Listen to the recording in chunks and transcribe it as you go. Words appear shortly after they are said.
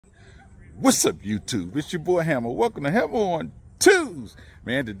What's up, YouTube? It's your boy Hammer. Welcome to Hammer on Twos.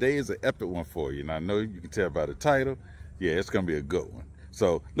 Man, today is an epic one for you. And I know you can tell by the title. Yeah, it's going to be a good one.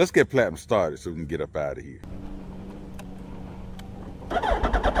 So let's get Platinum started so we can get up out of here.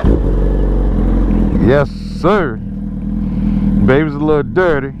 Yes, sir. Baby's a little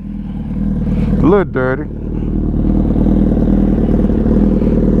dirty. A little dirty.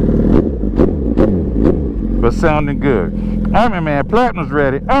 But sounding good. All right, man. Platinum's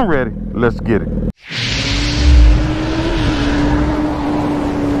ready. I'm ready. Let's get it.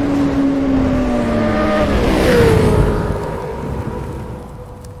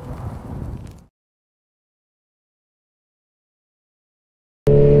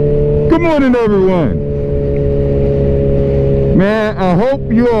 Good morning, everyone. Man, I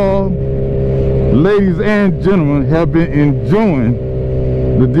hope you all, ladies and gentlemen, have been enjoying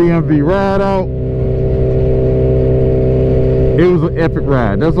the DMV ride out. It was an epic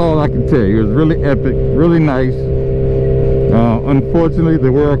ride. That's all I can tell you. It was really epic, really nice. Unfortunately,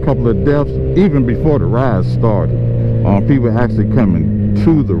 there were a couple of deaths even before the ride started. People actually coming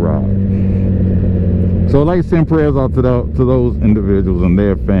to the ride. So I'd like to send prayers out to those individuals and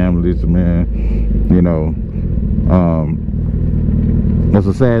their families, man. You know, it's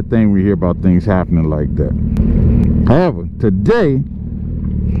a sad thing we hear about things happening like that. However, today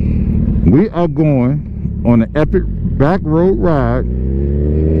we are going on an epic back road ride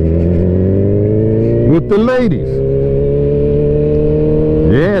with the ladies.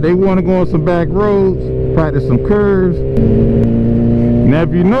 Yeah, they want to go on some back roads, practice some curves. Now,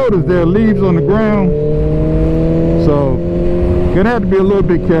 if you notice, there are leaves on the ground, so you're gonna have to be a little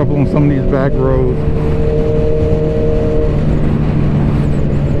bit careful on some of these back roads.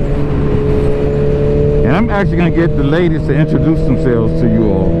 And I'm actually gonna get the ladies to introduce themselves to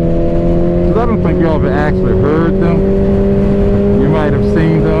you all, because I don't think y'all have actually heard them. You might have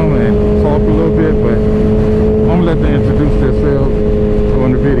seen them and talked a little bit, but I'm gonna let them introduce themselves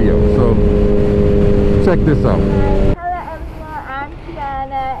on the video. So check this out.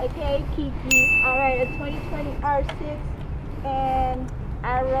 Kiki. I ride a 2020 R6 and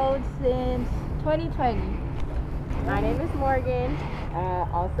I rode since 2020. My name is Morgan,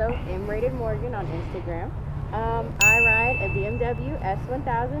 also M-rated Morgan on Instagram. I ride a BMW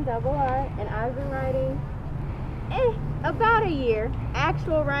S1000RR and I've been riding about a year.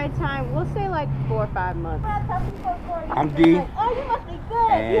 Actual ride time, we'll say like 4 or 5 months. I'm D,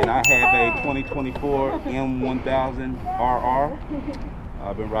 and I have a 2024 M1000RR.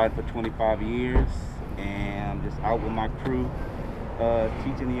 I've been riding for 25 years, and I'm just out with my crew,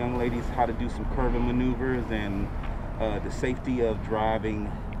 teaching the young ladies how to do some curving maneuvers and the safety of driving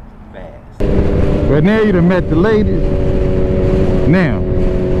fast. But now you done met the ladies. Now,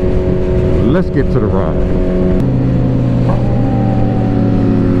 let's get to the ride.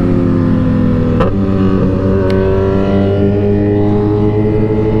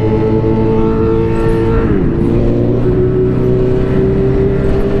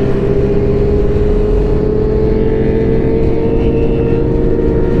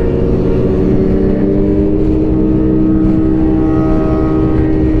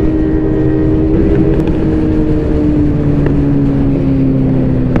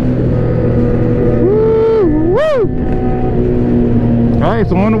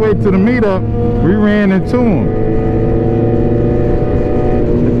 So on the way to the meetup, we ran into him.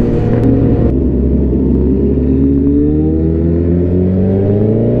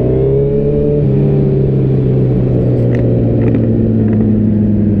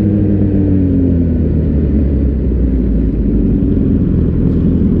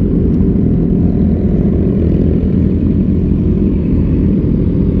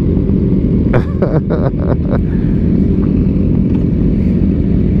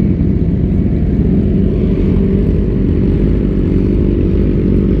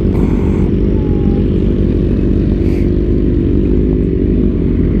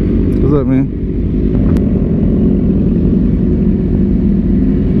 What's up, man?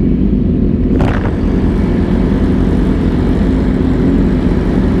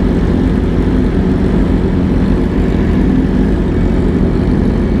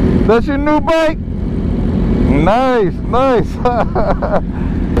 That's your new bike? Nice, nice.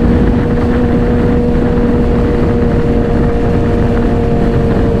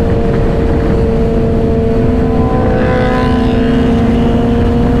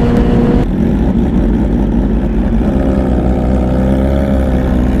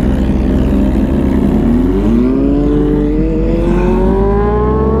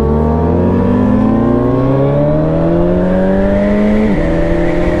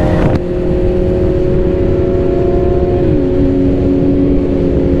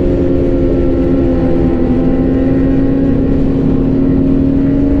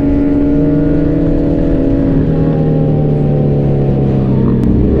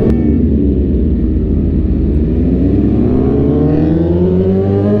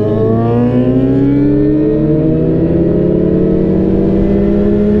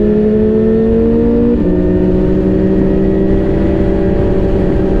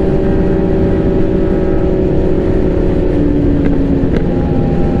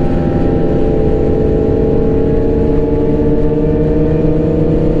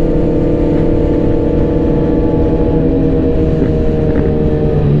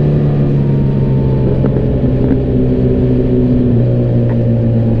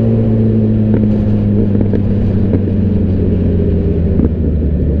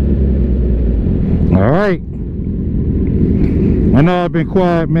 I've been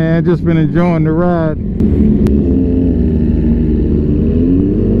quiet, man. Just been enjoying the ride.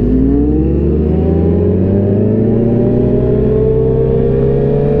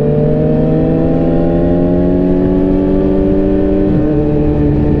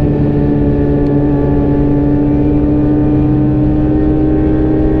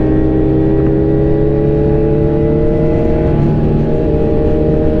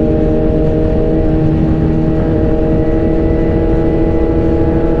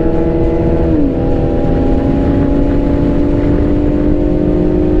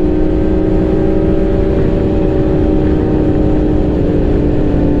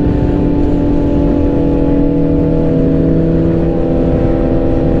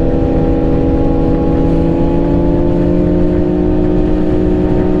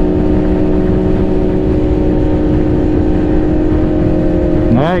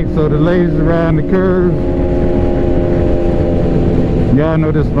 So the ladies around the curve, y'all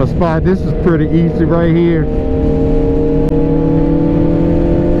know this is my spot. This is pretty easy right here.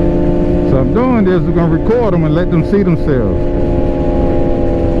 So I'm doing this, we're gonna record them and let them see themselves.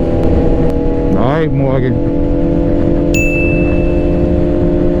 All right, Morgan.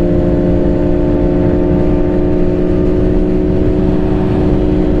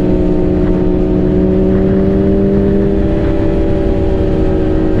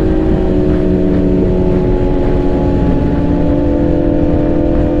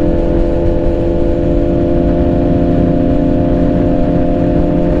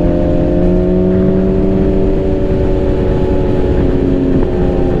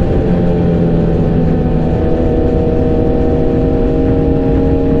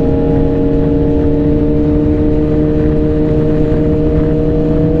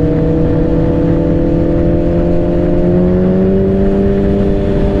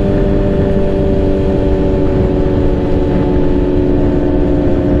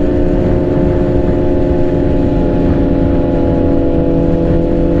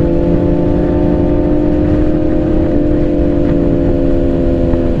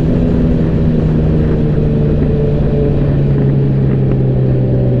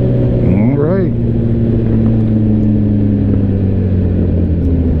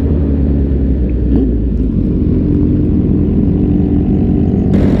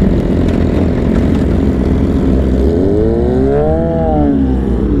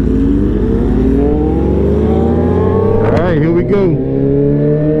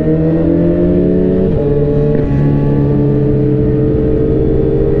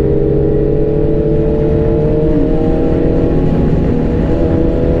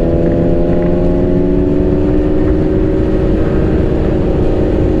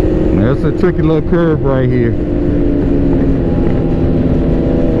 That's a tricky little curve right here.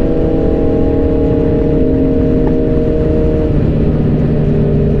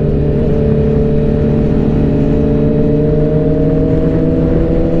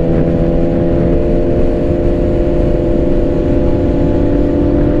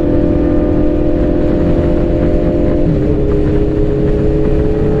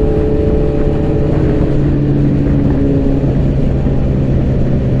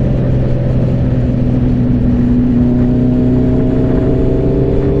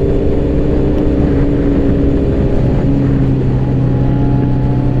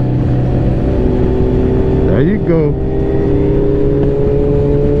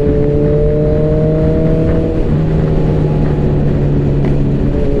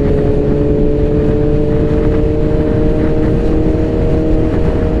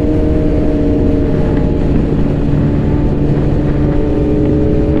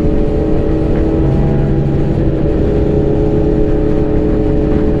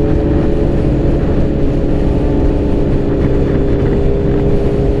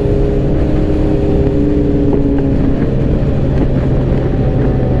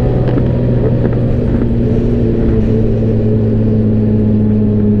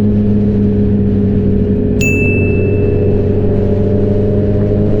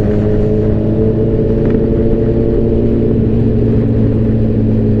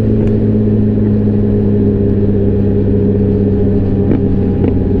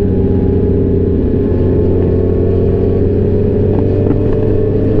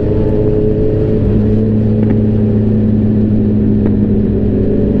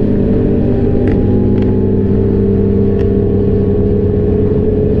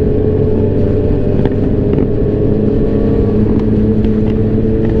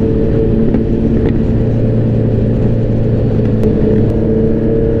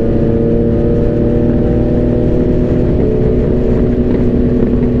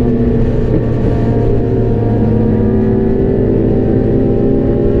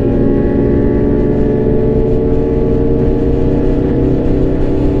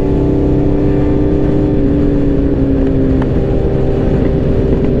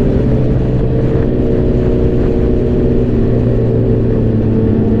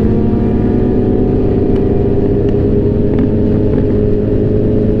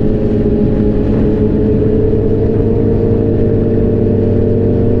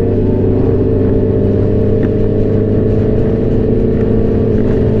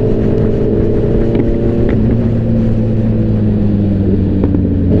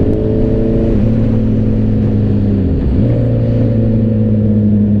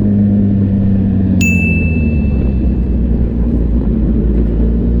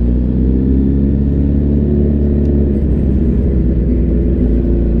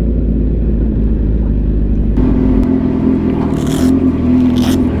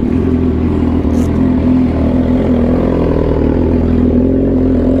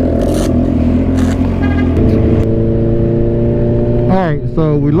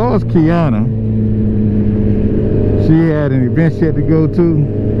 we lost Kiana. She had an event she had to go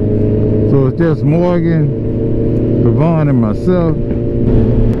to. So it's just Morgan, Devon, and myself.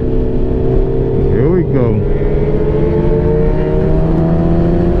 Here we go.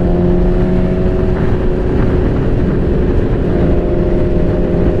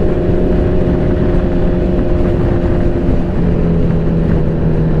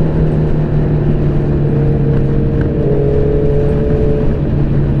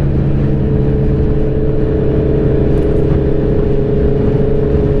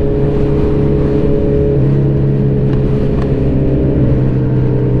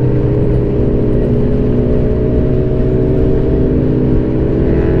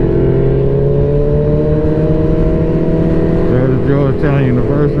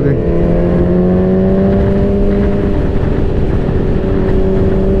 University.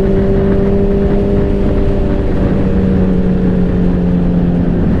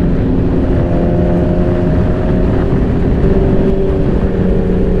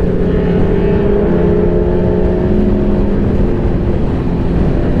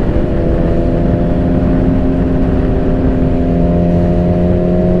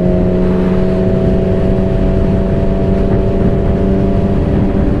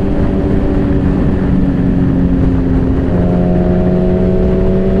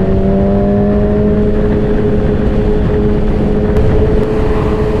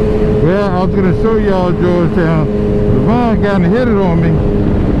 I was gonna show y'all Georgetown. Devon kind of hit it on me.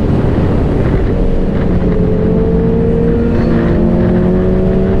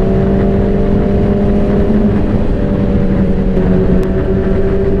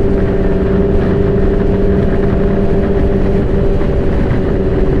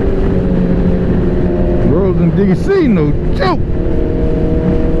 Roads in DC, no joke.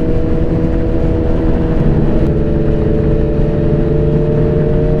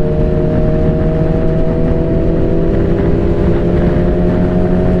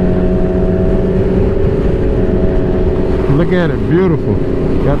 Look at it, beautiful.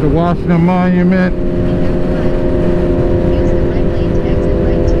 Got the Washington Monument. Use the right lane to exit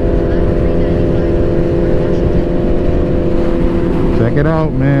right to Washington. Check it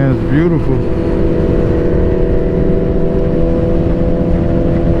out, man. It's beautiful.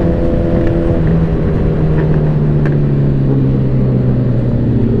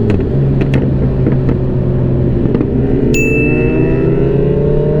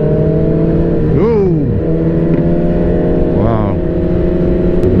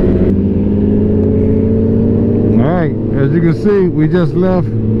 As you can see, we just left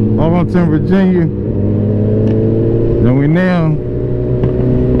Arlington, Virginia, and we now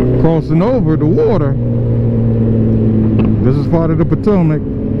crossing over the water. This is part of the Potomac,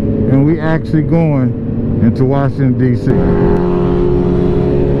 and we actually going into Washington, D.C.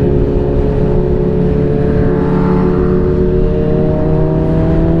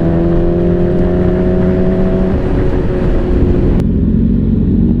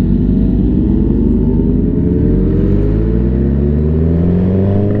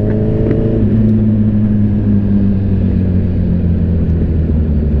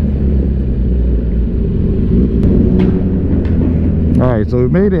 Alright, so we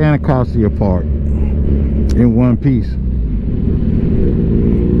made the Anacostia Park in one piece.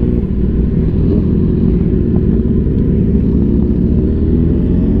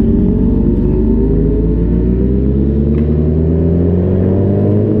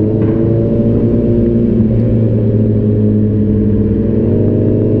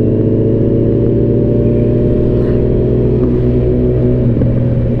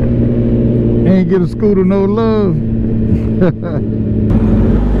 Ain't get a scooter, no love.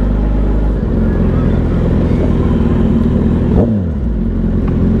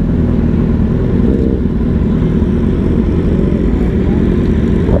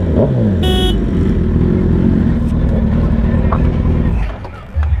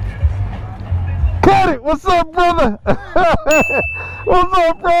 What's up, brother? What's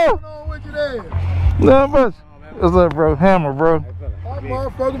up, bro? What's on with you there? Not much. What's up, bro? Hammer, bro. That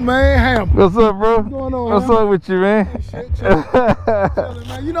motherfucker, man, Hammer. What's up, bro? What's going on, What's Hammer? up with you, man? Hey, shit, chillin',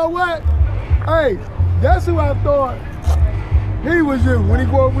 man. You know what? Hey, that's who I thought he was you when he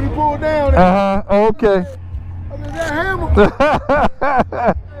pulled down. Oh, okay. I said, that Hammer.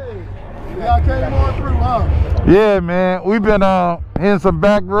 Hey, y'all came on through, huh? Yeah, man. We've been hitting some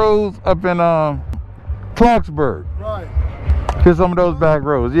back roads up in Clarksburg. Right. Hit some of those back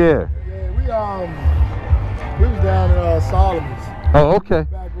roads, yeah. Yeah, we was down in Solomon's. Oh, okay.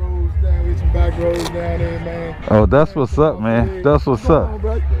 Back roads down, we some back roads down there, man. Oh, that's what's up, man. That's what's up.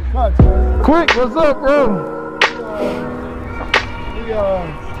 Quick, Quick, what's up, bro? We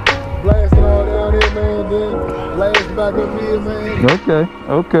blasting all down here, man. Then blast back up here, man. Okay,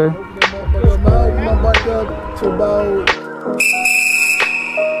 okay. Open my bike up to about.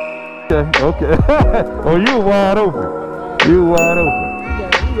 Okay. Oh, you wide open. You wide open.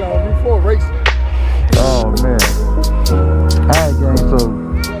 We got before racing. Oh man. Alright, gang. So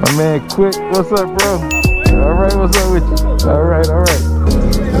my man Quick, what's up, bro? Alright, what's up with you? Alright,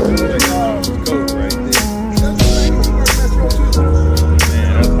 alright.